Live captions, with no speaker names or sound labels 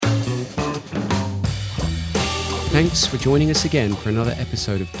Thanks for joining us again for another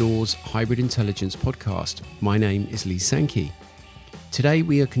episode of Doors Hybrid Intelligence Podcast. My name is Lee Sankey. Today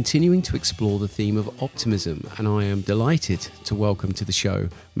we are continuing to explore the theme of optimism, and I am delighted to welcome to the show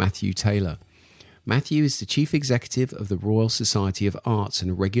Matthew Taylor. Matthew is the Chief Executive of the Royal Society of Arts and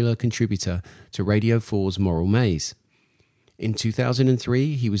a regular contributor to Radio 4's Moral Maze. In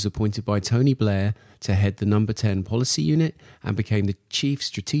 2003, he was appointed by Tony Blair to head the Number 10 Policy Unit and became the Chief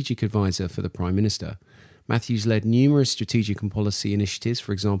Strategic Advisor for the Prime Minister. Matthew's led numerous strategic and policy initiatives,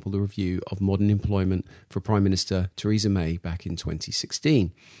 for example, the review of modern employment for Prime Minister Theresa May back in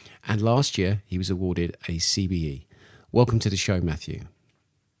 2016. And last year, he was awarded a CBE. Welcome to the show, Matthew.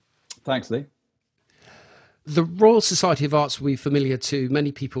 Thanks, Lee. The Royal Society of Arts will be familiar to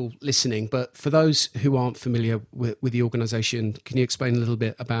many people listening, but for those who aren't familiar with the organisation, can you explain a little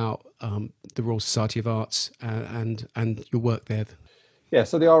bit about the Royal Society of Arts and your work there? Yeah,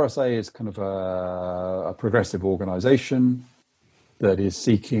 so the RSA is kind of a progressive organisation that is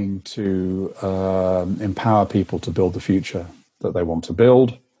seeking to empower people to build the future that they want to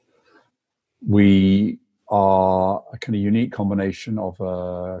build. We are a kind of unique combination of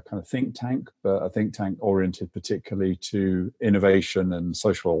a kind of think tank, but a think tank oriented particularly to innovation and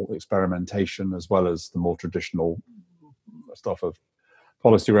social experimentation, as well as the more traditional stuff of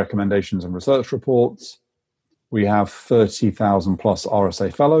policy recommendations and research reports. We have 30,000 plus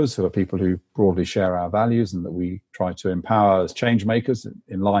RSA fellows who are people who broadly share our values and that we try to empower as change makers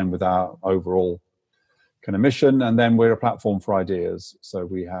in line with our overall kind of mission. And then we're a platform for ideas. So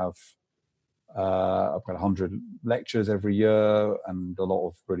we have about 100 lectures every year and a lot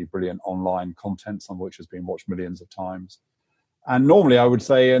of really brilliant online content, some of which has been watched millions of times. And normally I would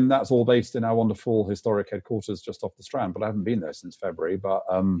say, and that's all based in our wonderful historic headquarters just off the Strand, but I haven't been there since February, but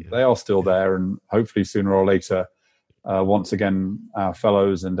they are still there, and hopefully sooner or later, once again, our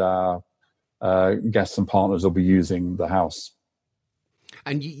fellows and our guests and partners will be using the house.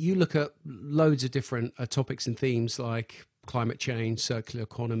 And you look at loads of different topics and themes like climate change, circular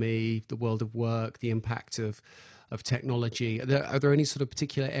economy, the world of work, the impact of technology. Are there any sort of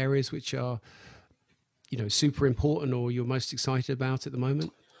particular areas which are, super important or you're most excited about at the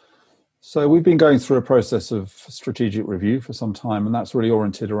moment? So we've been going through a process of strategic review for some time, and that's really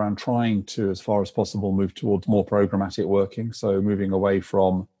oriented around trying to, as far as possible, move towards more programmatic working. So moving away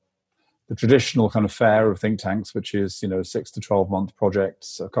from the traditional kind of fare of think tanks, which is, 6 to 12 month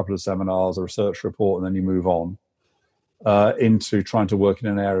projects, a couple of seminars, a research report, and then you move on. Into trying to work in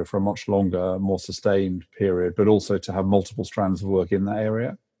an area for a much longer, more sustained period, but also to have multiple strands of work in that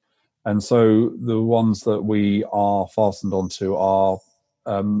area. And so the ones that we are fastened onto are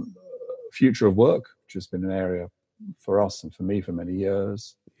future of work, which has been an area for us and for me for many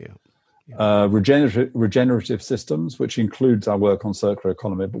years. Regenerative systems, which includes our work on circular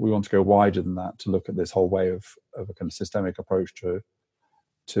economy, but we want to go wider than that to look at this whole way of a kind of systemic approach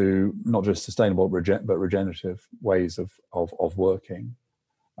to not just sustainable but regenerative ways of working.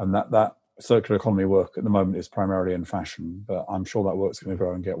 And that circular economy work at the moment is primarily in fashion, but I'm sure that work's going to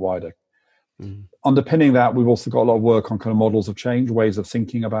grow and get wider. Underpinning that, we've also got a lot of work on kind of models of change, ways of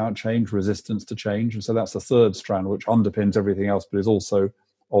thinking about change, resistance to change. And so that's the third strand, which underpins everything else, but is also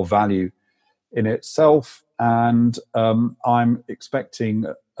of value in itself. And I'm expecting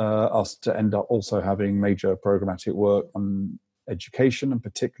us to end up also having major programmatic work on education, and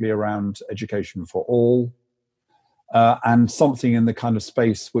particularly around education for all, and something in the kind of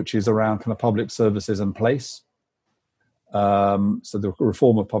space which is around kind of public services and place. So the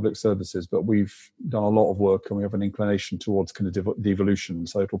reform of public services, but we've done a lot of work and we have an inclination towards kind of devolution.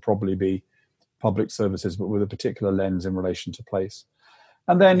 So it'll probably be public services, but with a particular lens in relation to place.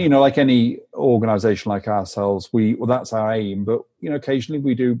 And then, like any organization like ourselves, that's our aim, but, occasionally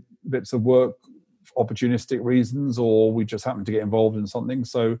we do bits of work opportunistic reasons, or we just happen to get involved in something.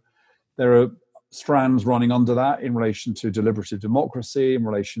 So there are strands running under that in relation to deliberative democracy, in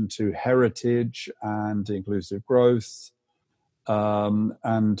relation to heritage and inclusive growth.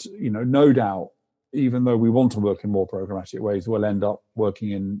 And, no doubt, even though we want to work in more programmatic ways, we'll end up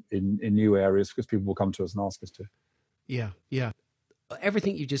working in new areas because people will come to us and ask us to. Yeah.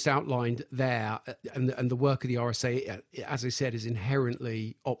 Everything you just outlined there and the work of the RSA, as I said, is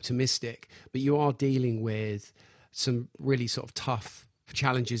inherently optimistic, but you are dealing with some really sort of tough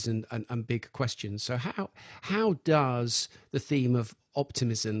challenges and big questions. So how does the theme of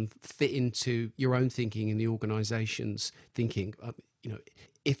optimism fit into your own thinking and the organisation's thinking?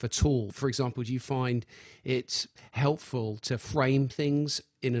 If at all, for example, do you find it helpful to frame things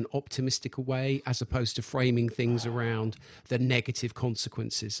in an optimistic way as opposed to framing things around the negative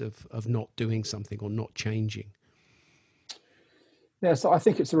consequences of not doing something or not changing? Yeah, so I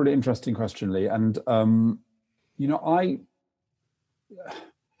think it's a really interesting question, Lee. And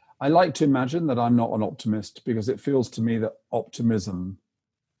I like to imagine that I'm not an optimist, because it feels to me that optimism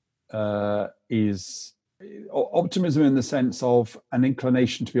is optimism in the sense of an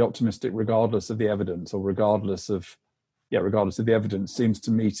inclination to be optimistic regardless of the evidence, or regardless of the evidence, seems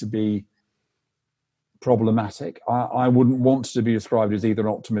to me to be problematic. I wouldn't want to be described as either an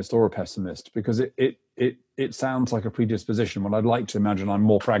optimist or a pessimist, because it sounds like a predisposition, when I'd like to imagine I'm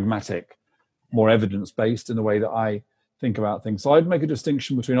more pragmatic, more evidence-based in the way that I think about things. So I'd make a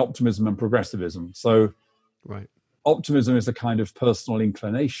distinction between optimism and progressivism. So right. Optimism is a kind of personal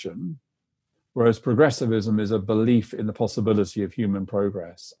inclination, whereas progressivism is a belief in the possibility of human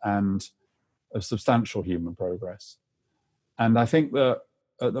progress, and of substantial human progress. And I think that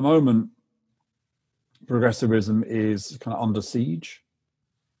at the moment, progressivism is kind of under siege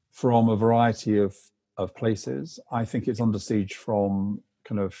from a variety of places. I think it's under siege from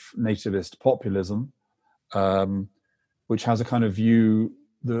kind of nativist populism, which has a kind of view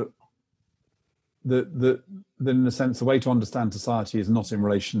that in a sense, the way to understand society is not in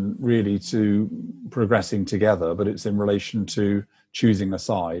relation really to progressing together, but it's in relation to choosing a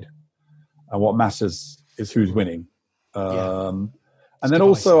side. And what matters is who's winning. And then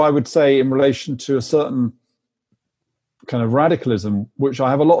also, I would say, in relation to a certain kind of radicalism, which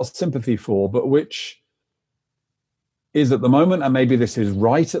I have a lot of sympathy for, but which is at the moment, and maybe this is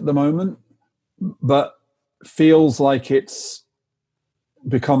right at the moment, but feels like it's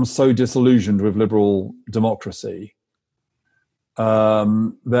become so disillusioned with liberal democracy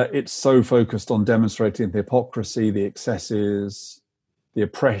that it's so focused on demonstrating the hypocrisy, the excesses, the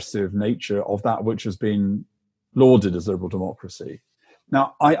oppressive nature of that which has been lauded as liberal democracy.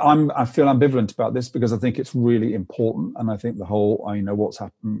 Now, I feel ambivalent about this, because I think it's really important, and I think the whole, what's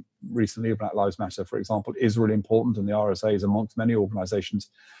happened recently, Black Lives Matter, for example, is really important, and the RSA is amongst many organisations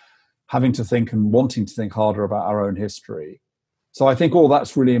having to think and wanting to think harder about our own history. So I think all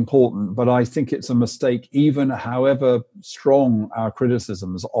that's really important, but I think it's a mistake, even however strong our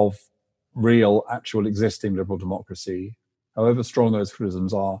criticisms of real, actual, existing liberal democracy, however strong those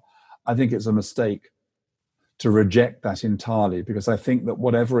criticisms are, I think it's a mistake to reject that entirely, because I think that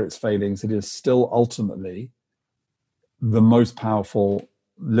whatever its failings, it is still ultimately the most powerful.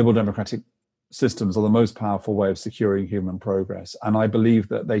 Liberal democratic systems are the most powerful way of securing human progress. And I believe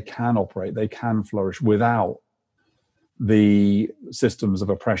that they can operate, they can flourish without the systems of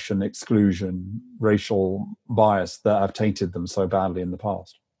oppression, exclusion, racial bias that have tainted them so badly in the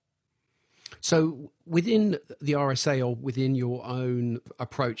past. So within the RSA, or within your own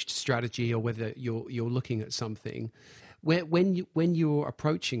approach to strategy, or whether you're looking at something, when you're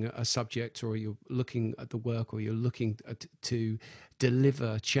approaching a subject, or you're looking at the work, or you're looking to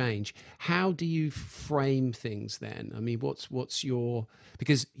deliver change, how do you frame things then? I mean, what's your,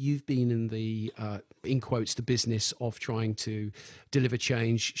 because you've been in the in quotes the business of trying to deliver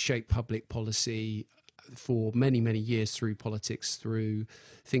change, shape public policy for many, many years, through politics, through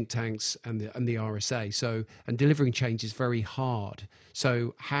think tanks and the RSA. So, and delivering change is very hard.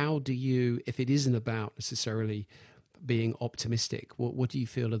 So how do you, if it isn't about necessarily being optimistic, what do you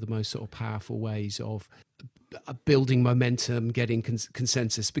feel are the most sort of powerful ways of building momentum, getting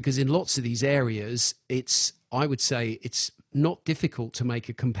consensus? Because in lots of these areas, I would say it's not difficult to make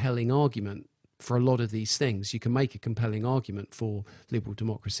a compelling argument for a lot of these things. You can make a compelling argument for liberal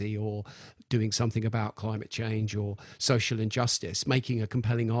democracy, or doing something about climate change or social injustice. Making a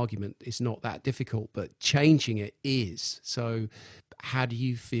compelling argument is not that difficult, but changing it is. So how do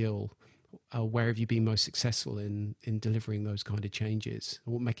you feel, where have you been most successful in delivering those kind of changes?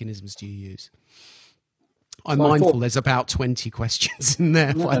 What mechanisms do you use? I'm mindful there's about 20 questions in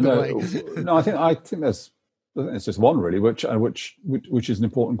there, by the way. No, I think it's just one really, which is an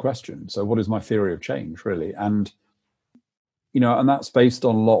important question. So what is my theory of change, really? And, and that's based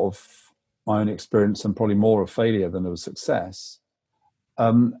on a lot of my own experience, and probably more of failure than of success.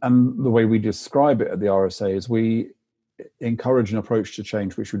 And the way we describe it at the RSA is we encourage an approach to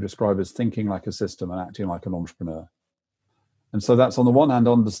change which we describe as thinking like a system and acting like an entrepreneur. And so that's, on the one hand,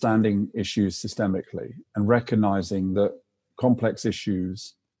 understanding issues systemically and recognizing that complex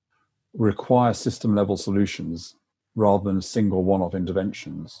issues require system-level solutions rather than single one-off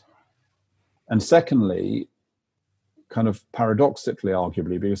interventions. And secondly, kind of paradoxically,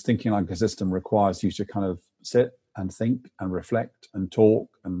 arguably, because thinking like a system requires you to kind of sit and think and reflect and talk,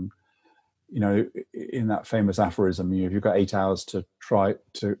 and in that famous aphorism, if you've got 8 hours to try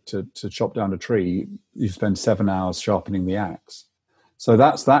to chop down a tree, you spend 7 hours sharpening the axe. So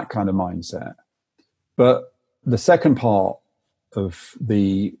that's that kind of mindset. But the second part of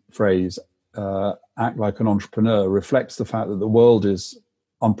the phrase, act like an entrepreneur, reflects the fact that the world is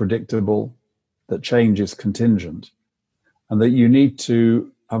unpredictable, that change is contingent, and that you need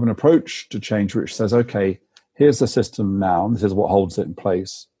to have an approach to change which says, okay, here's the system now, and this is what holds it in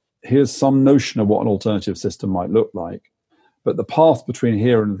place. Here's some notion of what an alternative system might look like. But the path between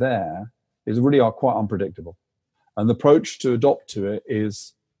here and there is really quite unpredictable. And the approach to adopt to it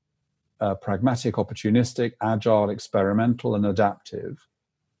is pragmatic, opportunistic, agile, experimental, and adaptive,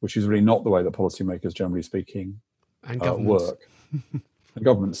 which is really not the way that policymakers, generally speaking, work. And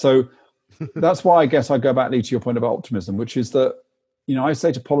government. So that's why I guess I go back, Lee, to your point about optimism, which is that, I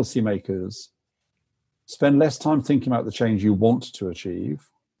say to policymakers, spend less time thinking about the change you want to achieve,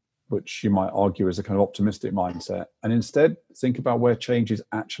 which you might argue is a kind of optimistic mindset, and instead think about where change is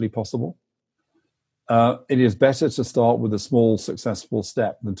actually possible. It is better to start with a small, successful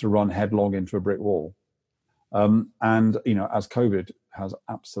step than to run headlong into a brick wall. And, as COVID has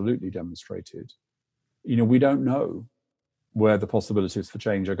absolutely demonstrated, we don't know where the possibilities for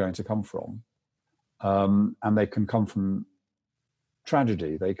change are going to come from. And they can come from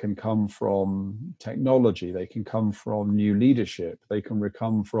tragedy, they can come from technology, they can come from new leadership, they can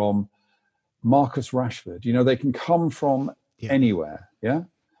come from Marcus Rashford, they can come from anywhere,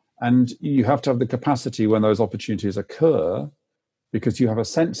 And you have to have the capacity when those opportunities occur, because you have a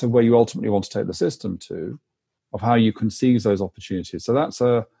sense of where you ultimately want to take the system to, of how you can seize those opportunities. So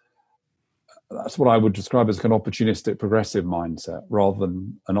that's what I would describe as an opportunistic, progressive mindset rather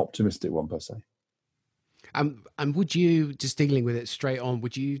than an optimistic one per se. And would you, just dealing with it straight on,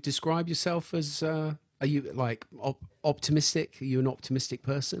 would you describe yourself as, are you like optimistic? Are you an optimistic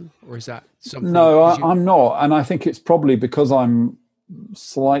person, or is that something? No, I'm not. And I think it's probably because I'm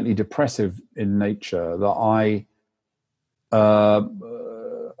slightly depressive in nature that I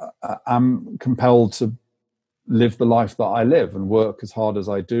am compelled to live the life that I live and work as hard as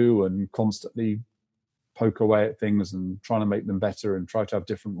I do and constantly poke away at things and trying to make them better and try to have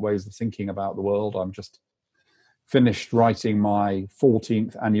different ways of thinking about the world. I'm just finished writing my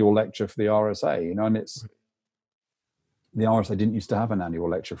 14th annual lecture for the RSA, and it's the RSA didn't used to have an annual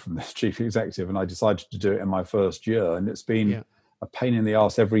lecture from the chief executive, and I decided to do it in my first year, and it's been a pain in the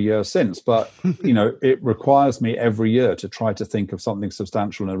arse every year since. But it requires me every year to try to think of something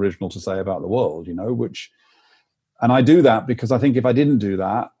substantial and original to say about the world, and I do that because I think if I didn't do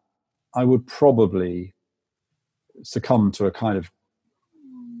that, I would probably succumb to a kind of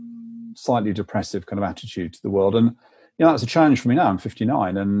slightly depressive kind of attitude to the world. And that's a challenge for me now. I'm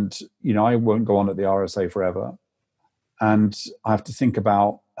 59, and I won't go on at the RSA forever, and I have to think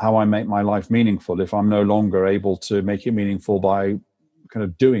about how I make my life meaningful if I'm no longer able to make it meaningful by kind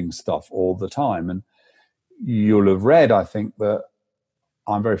of doing stuff all the time. And you'll have read, I think, that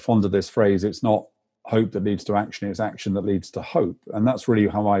I'm very fond of this phrase, it's not hope that leads to action, it's action that leads to hope. And that's really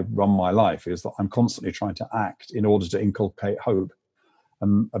how I run my life, is that I'm constantly trying to act in order to inculcate hope.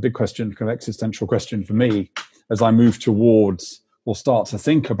 A big question, kind of existential question for me, as I move towards or start to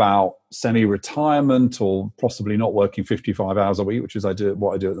think about semi-retirement or possibly not working 55 hours a week, which is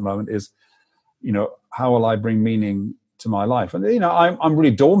what I do at the moment, is, how will I bring meaning to my life? And, I'm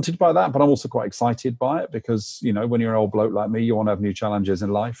really daunted by that, but I'm also quite excited by it because, when you're an old bloke like me, you want to have new challenges in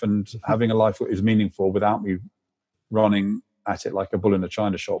life, and having a life that is meaningful without me running at it like a bull in a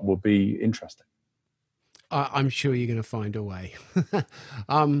china shop will be interesting. I'm sure you're going to find a way.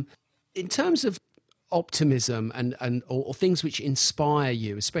 In terms of optimism or things which inspire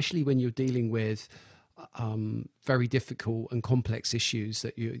you, especially when you're dealing with very difficult and complex issues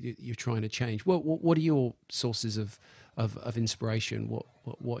that you're trying to change, what are your sources of inspiration?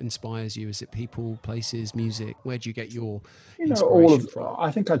 What inspires you? Is it people, places, music? Where do you get your inspiration from? I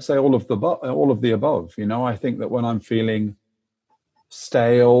think I'd say all of the above. I think that when I'm feeling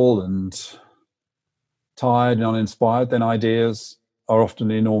stale and tired and uninspired, then ideas are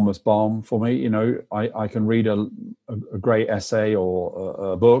often an enormous balm for me. I can read a great essay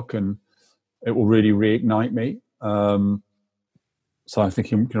or a book and it will really reignite me. So I'm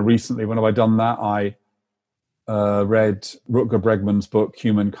thinking recently, when have I done that? I read Rutger Bregman's book,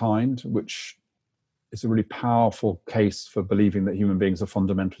 Humankind, which is a really powerful case for believing that human beings are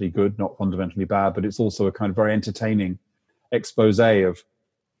fundamentally good, not fundamentally bad, but it's also a kind of very entertaining expose of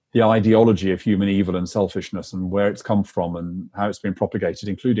the ideology of human evil and selfishness and where it's come from and how it's been propagated,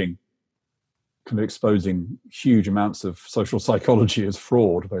 including kind of exposing huge amounts of social psychology as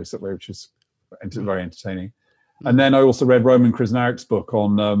fraud, basically, which is very entertaining. And then I also read Roman Krznaric's book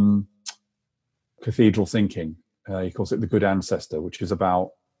on cathedral thinking. He calls it The Good Ancestor, which is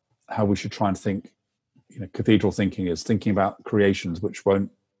about how we should try and think. Cathedral thinking is thinking about creations which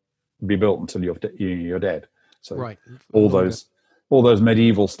won't be built until you're dead. So right. All those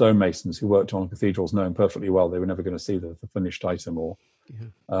medieval stonemasons who worked on cathedrals knowing perfectly well they were never going to see the finished item or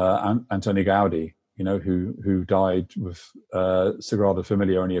Antonio Gaudi, who died with Sagrada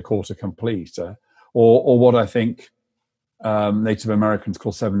Familia only a quarter complete, or what I think Native Americans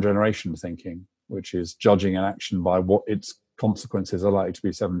call seven generation thinking, which is judging an action by what its consequences are likely to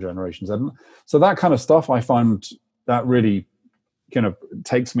be 7 generations. And so that kind of stuff, I find that really kind of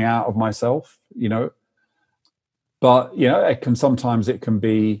takes me out of myself, But it can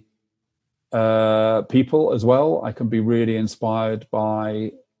be people as well. I can be really inspired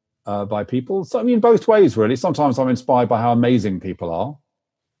by people. So I mean, both ways really. Sometimes I'm inspired by how amazing people are,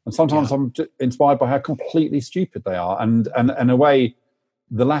 and sometimes I'm inspired by how completely stupid they are. And in a way,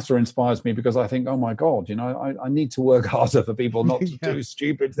 the latter inspires me because I think, oh my God, I need to work harder for people not to do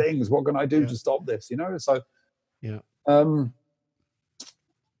stupid things. What can I do to stop this? So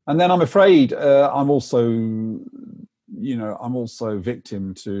and then I'm afraid I'm also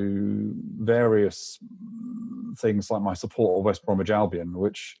victim to various things like my support of West Bromwich Albion,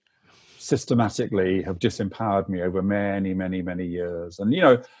 which systematically have disempowered me over many, many, many years. And,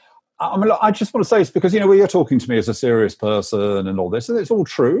 I just want to say it's because, you're talking to me as a serious person and all this, and it's all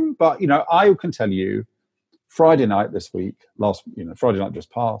true. But, I can tell you Friday night this week, Friday night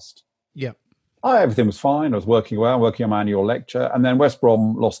just passed. Yeah. Everything was fine. I was working on my annual lecture, and then West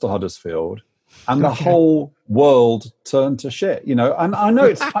Brom lost to Huddersfield, and the whole world turned to shit. And I know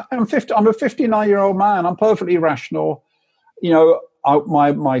I'm a 59-year-old man. I'm perfectly rational. My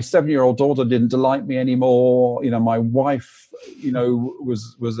 7-year-old daughter didn't delight me anymore. My wife,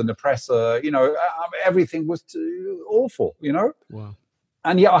 was an oppressor. Everything was awful. Wow.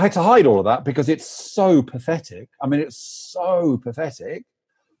 And yet I had to hide all of that because it's so pathetic. I mean, it's so pathetic.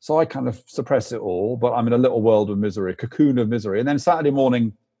 So I kind of suppress it all, but I'm in a little world of misery, a cocoon of misery. And then Saturday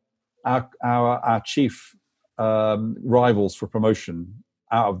morning, our chief rivals for promotion,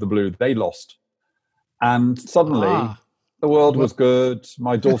 out of the blue, they lost. And suddenly the world was good.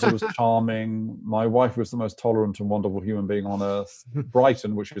 My daughter was charming. My wife was the most tolerant and wonderful human being on earth.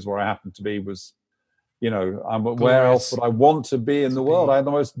 Brighton, which is where I happen to be, was, where else would I want to be in the world? I had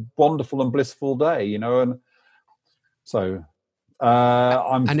the most wonderful and blissful day, and so...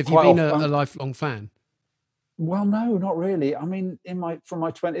 and have you been a lifelong fan? Well, no, not really. I mean, from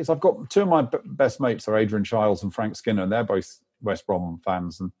my 20s, I've got two of my best mates are Adrian Childs and Frank Skinner, and they're both West Brom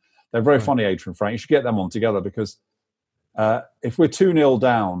fans, and they're very funny, Adrian and Frank. You should get them on together because if we're 2-0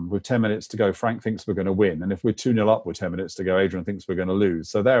 down with 10 minutes to go, Frank thinks we're going to win, and if we're 2-0 up with 10 minutes to go, Adrian thinks we're going to lose.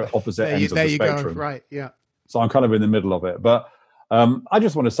 So they're opposite ends of the spectrum. Go. Right, yeah. So I'm kind of in the middle of it. But I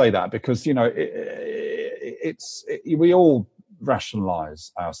just want to say that because, we all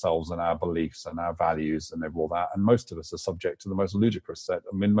rationalize ourselves and our beliefs and our values and all that, and most of us are subject to the most ludicrous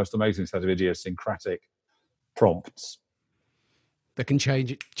most amazing set of idiosyncratic prompts that can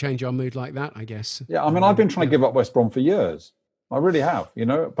change our mood like that, I guess. Yeah, I mean, I've been trying to give up West Brom for years. I really have,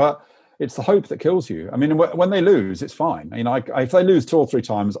 but it's the hope that kills you. I mean, when they lose, it's fine. If they lose 2 or 3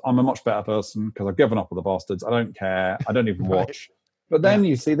 times, I'm a much better person because I've given up on the bastards. I don't care. I don't even watch. But then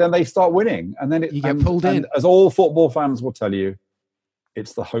you see, then they start winning, and then you get pulled in. As all football fans will tell you,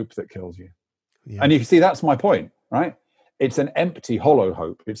 it's the hope that kills you. Yeah. And you see, that's my point, right? It's an empty, hollow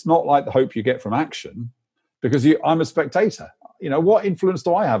hope. It's not like the hope you get from action, because I'm a spectator. What influence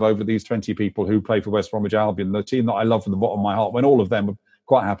do I have over these 20 people who play for West Bromwich Albion, the team that I love from the bottom of my heart, when all of them would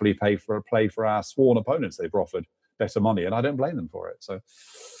quite happily play for our sworn opponents they've offered better money, and I don't blame them for it. So,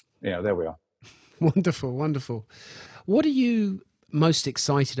 there we are. Wonderful, wonderful. What are you most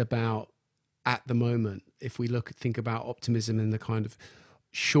excited about at the moment? If we think about optimism in the kind of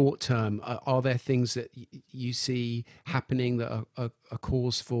short term, are there things that you see happening that are a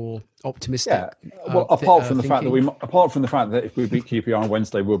cause for optimistic? Yeah. Well, apart from the fact that if we beat QPR on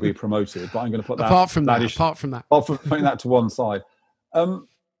Wednesday, we'll be promoted. But I'm going to put that apart from putting that to one side. Well,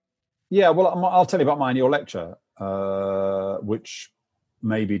 I'll tell you about my annual lecture, which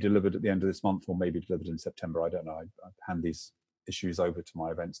may be delivered at the end of this month or maybe delivered in September. I don't know. I hand these issues over to my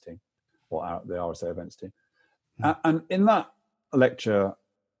events team, or the RSA events team. And in that lecture,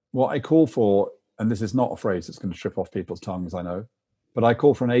 what I call for, and this is not a phrase that's going to trip off people's tongues, I know, but I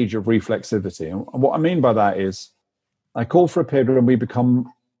call for an age of reflexivity. And what I mean by that is I call for a period when we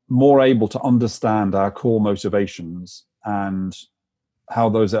become more able to understand our core motivations and how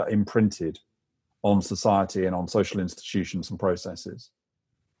those are imprinted on society and on social institutions and processes.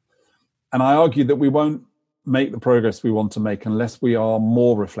 And I argue that we won't make the progress we want to make unless we are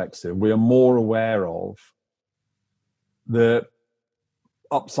more reflexive. We are more aware of the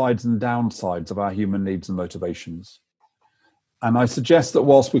upsides and downsides of our human needs and motivations. And I suggest that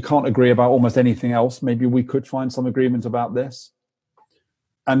whilst we can't agree about almost anything else, maybe we could find some agreement about this.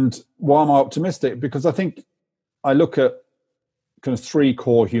 And why am I optimistic? Because I think I look at kind of three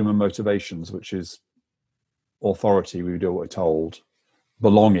core human motivations, which is authority, we do what we're told;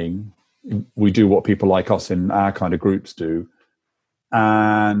 belonging, we do what people like us in our kind of groups do;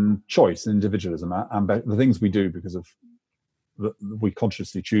 and choice, individualism, and the things we do because of we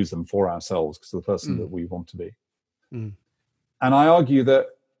consciously choose them for ourselves because of the person that we want to be. And I argue that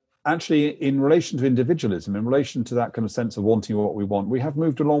actually, in relation to individualism, in relation to that kind of sense of wanting what we want, we have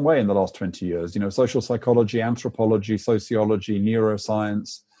moved a long way in the last 20 years. You know, social psychology, anthropology, sociology,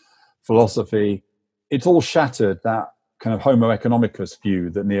 neuroscience, philosophy, it's all shattered that kind of Homo economicus view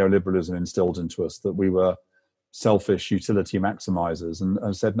that neoliberalism instilled into us, that we were selfish utility maximizers,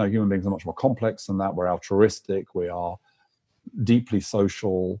 and said, no, human beings are much more complex than that. We're altruistic. We are deeply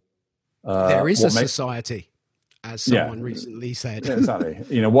social. There is a society. As someone recently said. Exactly.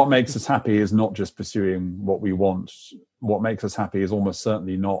 You know, what makes us happy is not just pursuing what we want. What makes us happy is almost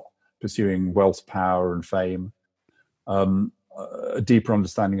certainly not pursuing wealth, power, and fame. A deeper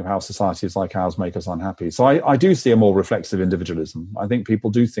understanding of how societies like ours make us unhappy. So I do see a more reflexive individualism. I think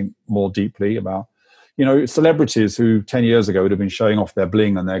people do think more deeply about, you know, celebrities who 10 years ago would have been showing off their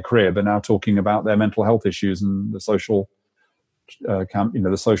bling and their career, but now talking about their mental health issues and the social,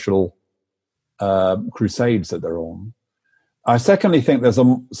 the social crusades that they're on. I secondly think there's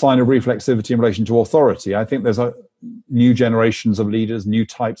a sign of reflexivity in relation to authority. I think there's new generations of leaders, new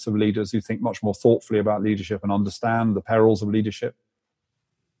types of leaders who think much more thoughtfully about leadership and understand the perils of leadership.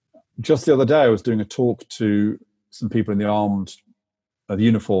 Just the other day, I was doing a talk to some people in the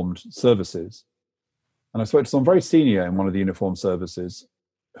uniformed services, and I spoke to someone very senior in one of the uniformed services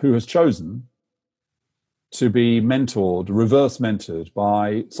who has chosen to be mentored, reverse mentored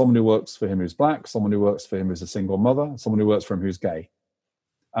by someone who works for him who's black, someone who works for him who's a single mother, someone who works for him who's gay.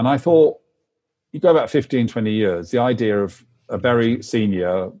 And I thought, you go back 15, 20 years, the idea of a very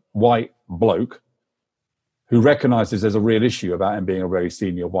senior white bloke who recognizes there's a real issue about him being a very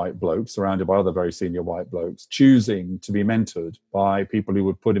senior white bloke, surrounded by other very senior white blokes, choosing to be mentored by people who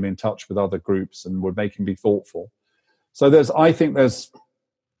would put him in touch with other groups and would make him be thoughtful. So I think there's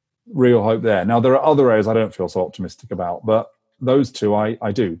real hope there. Now, there are other areas I don't feel so optimistic about, but those two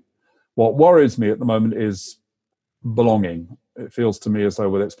I do. What worries me at the moment is belonging. It feels to me as though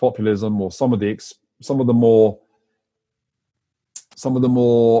whether it's populism or some of the more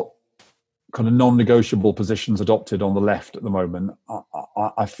kind of non-negotiable positions adopted on the left at the moment,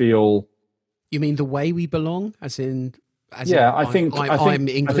 I feel. You mean the way we belong, I think I'm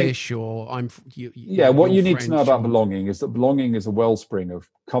English or I'm. What you need French to know about belonging is that belonging is a wellspring of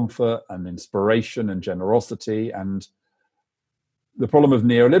comfort and inspiration and generosity. And the problem of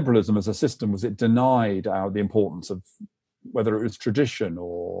neoliberalism as a system was it denied the importance of whether it was tradition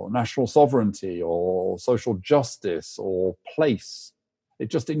or national sovereignty or social justice or place. It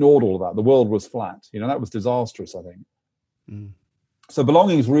just ignored all of that. The world was flat. You know, that was disastrous, I think. So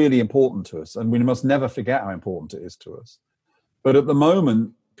belonging is really important to us, and we must never forget how important it is to us. But at the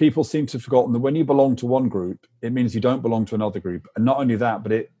moment, people seem to have forgotten that when you belong to one group, it means you don't belong to another group. And not only that,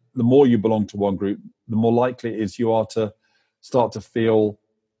 but the more you belong to one group, the more likely it is you are to start to feel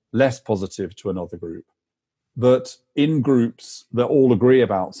less positive to another group. That in groups that all agree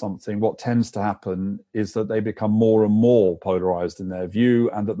about something, what tends to happen is that they become more and more polarized in their view,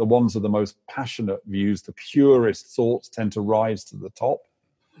 and that the ones with the most passionate views, the purest thoughts, tend to rise to the top.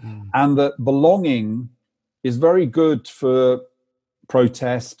 And that belonging is very good for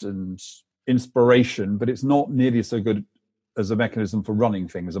protest and inspiration, but it's not nearly so good as a mechanism for running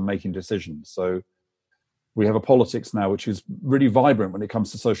things and making decisions. So we have a politics now which is really vibrant when it comes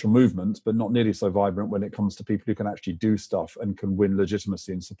to social movements, but not nearly so vibrant when it comes to people who can actually do stuff and can win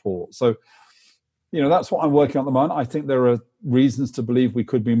legitimacy and support. So, you know, that's what I'm working on at the moment. I think there are reasons to believe we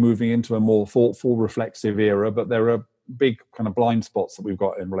could be moving into a more thoughtful, reflexive era, but there are big kind of blind spots that we've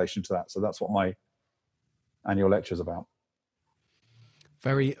got in relation to that. So that's what my annual lecture is about.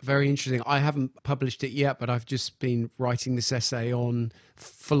 Very, very interesting. I haven't published it yet, but I've just been writing this essay on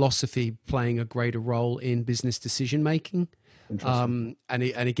philosophy playing a greater role in business decision making. And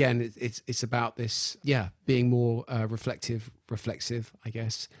again, it's about this, being more reflexive, I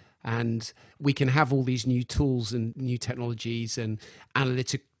guess. And we can have all these new tools and new technologies and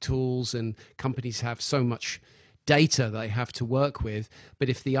analytic tools, and companies have so much data they have to work with. But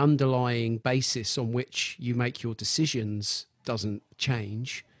if the underlying basis on which you make your decisions doesn't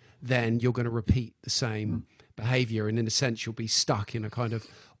change, then you're going to repeat the same behavior, and in a sense you'll be stuck in a kind of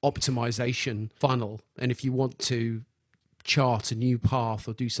optimization funnel. And if you want to chart a new path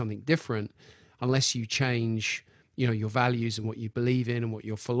or do something different, unless you change, you know, your values and what you believe in and what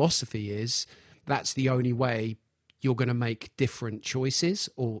your philosophy is, that's the only way you're going to make different choices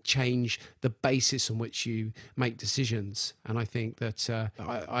or change the basis on which you make decisions. And I think that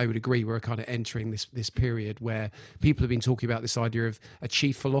I would agree we're kind of entering this period where people have been talking about this idea of a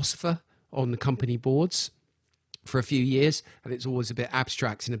chief philosopher on the company boards for a few years, and it's always a bit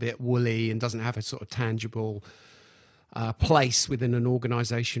abstract and a bit woolly and doesn't have a sort of tangible place within an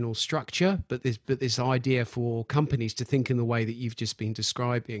organizational structure. But this idea for companies to think in the way that you've just been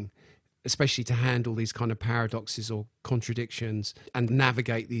describing, especially to handle these kind of paradoxes or contradictions and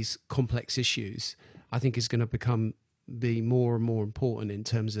navigate these complex issues, I think is going to be more and more important in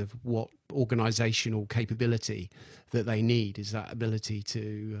terms of what organizational capability that they need, is that ability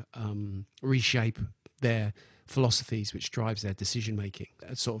to reshape their philosophies, which drives their decision making.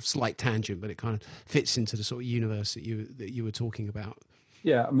 A sort of slight tangent, but it kind of fits into the sort of universe that you were talking about.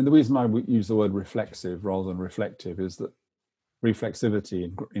 Yeah, I mean, the reason I would use the word reflexive rather than reflective is that reflexivity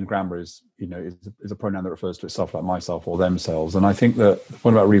in grammar is a pronoun that refers to itself, like myself or themselves. And I think that the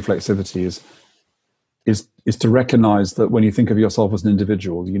point about reflexivity is to recognize that when you think of yourself as an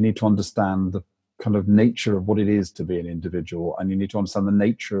individual, you need to understand the kind of nature of what it is to be an individual, and you need to understand the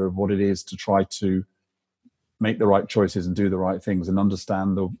nature of what it is to try to make the right choices and do the right things, and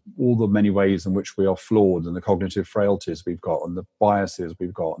understand all the many ways in which we are flawed and the cognitive frailties we've got and the biases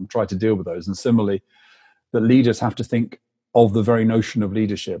we've got, and try to deal with those. And similarly, that leaders have to think of the very notion of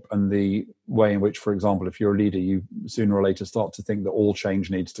leadership and the way in which, for example, if you're a leader, you sooner or later start to think that all change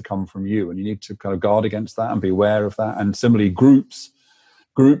needs to come from you, and you need to kind of guard against that and be aware of that. And similarly, groups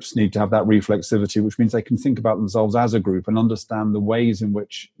need to have that reflexivity, which means they can think about themselves as a group and understand the ways in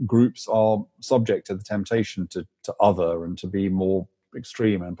which groups are subject to the temptation to other and to be more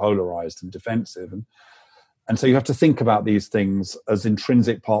extreme and polarized and defensive. And so you have to think about these things as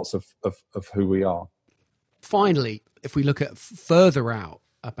intrinsic parts of who we are. Finally, if we look at further out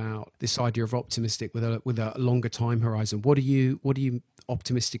about this idea of optimistic with a longer time horizon, what are you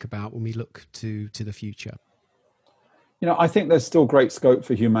optimistic about when we look to the future? I think there's still great scope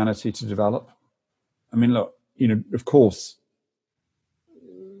for humanity to develop. I mean, look, of course,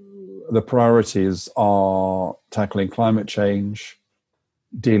 the priorities are tackling climate change,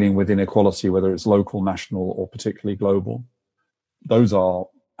 dealing with inequality, whether it's local, national, or particularly global. Those are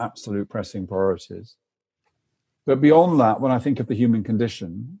absolute pressing priorities. But beyond that, when I think of the human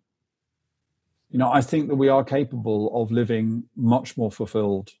condition, I think that we are capable of living much more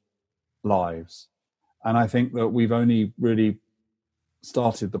fulfilled lives. And I think that we've only really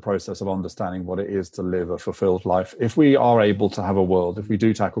started the process of understanding what it is to live a fulfilled life. If we are able to have a world, if we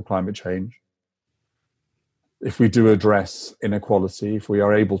do tackle climate change, if we do address inequality, if we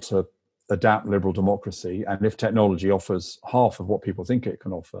are able to adapt liberal democracy, and if technology offers half of what people think it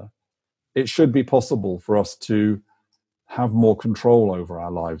can offer, it should be possible for us to have more control over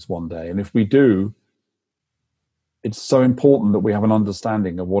our lives one day. And if we do, it's so important that we have an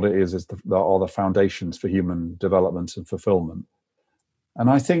understanding of what it is that are the foundations for human development and fulfillment. And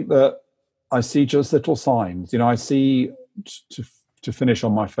I think that I see just little signs. I see, to finish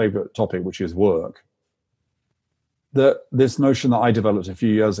on my favorite topic, which is work, that this notion that I developed a few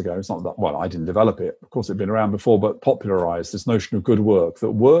years ago, it's not that, well, I didn't develop it, of course it'd been around before, but popularized this notion of good work,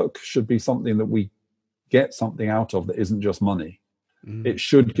 that work should be something that we get something out of that isn't just money. It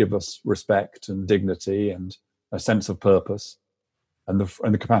should give us respect and dignity and a sense of purpose and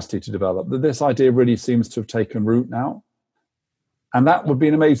the capacity to develop. This idea really seems to have taken root now. And that would be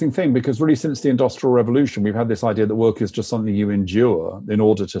an amazing thing, because really since the Industrial Revolution, we've had this idea that work is just something you endure in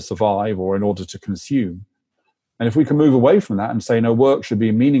order to survive or in order to consume. And if we can move away from that and say, no, work should be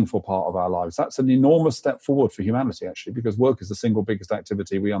a meaningful part of our lives, that's an enormous step forward for humanity, actually, because work is the single biggest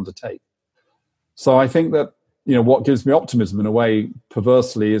activity we undertake. So I think that, what gives me optimism in a way,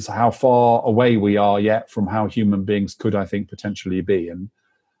 perversely, is how far away we are yet from how human beings could, I think, potentially be.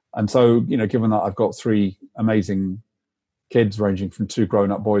 And so, given that I've got 3 amazing kids ranging from 2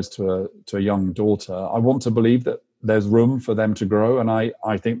 grown-up boys to a young daughter, I want to believe that there's room for them to grow. And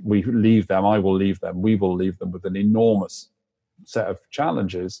I think we will leave them with an enormous set of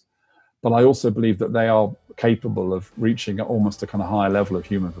challenges. But I also believe that they are capable of reaching almost a kind of higher level of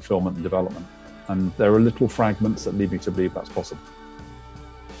human fulfillment and development. And there are little fragments that lead me to believe that's possible.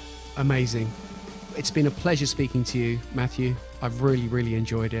 Amazing. It's been a pleasure speaking to you, Matthew. I've really, really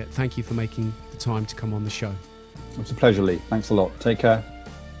enjoyed it. Thank you for making the time to come on the show. It's a pleasure, Lee. Thanks a lot. Take care.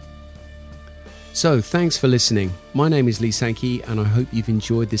 So, thanks for listening. My name is Lee Sankey, and I hope you've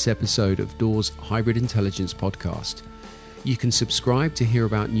enjoyed this episode of Doors Hybrid Intelligence Podcast. You can subscribe to hear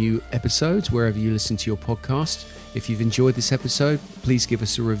about new episodes wherever you listen to your podcast. If you've enjoyed this episode, please give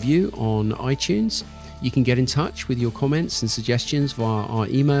us a review on iTunes. You can get in touch with your comments and suggestions via our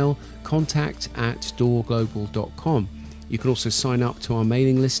email, contact@doorglobal.com. You can also sign up to our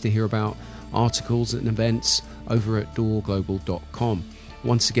mailing list to hear about articles and events over at doorglobal.com.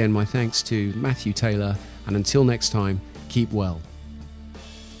 Once again, my thanks to Matthew Taylor, and until next time, keep well.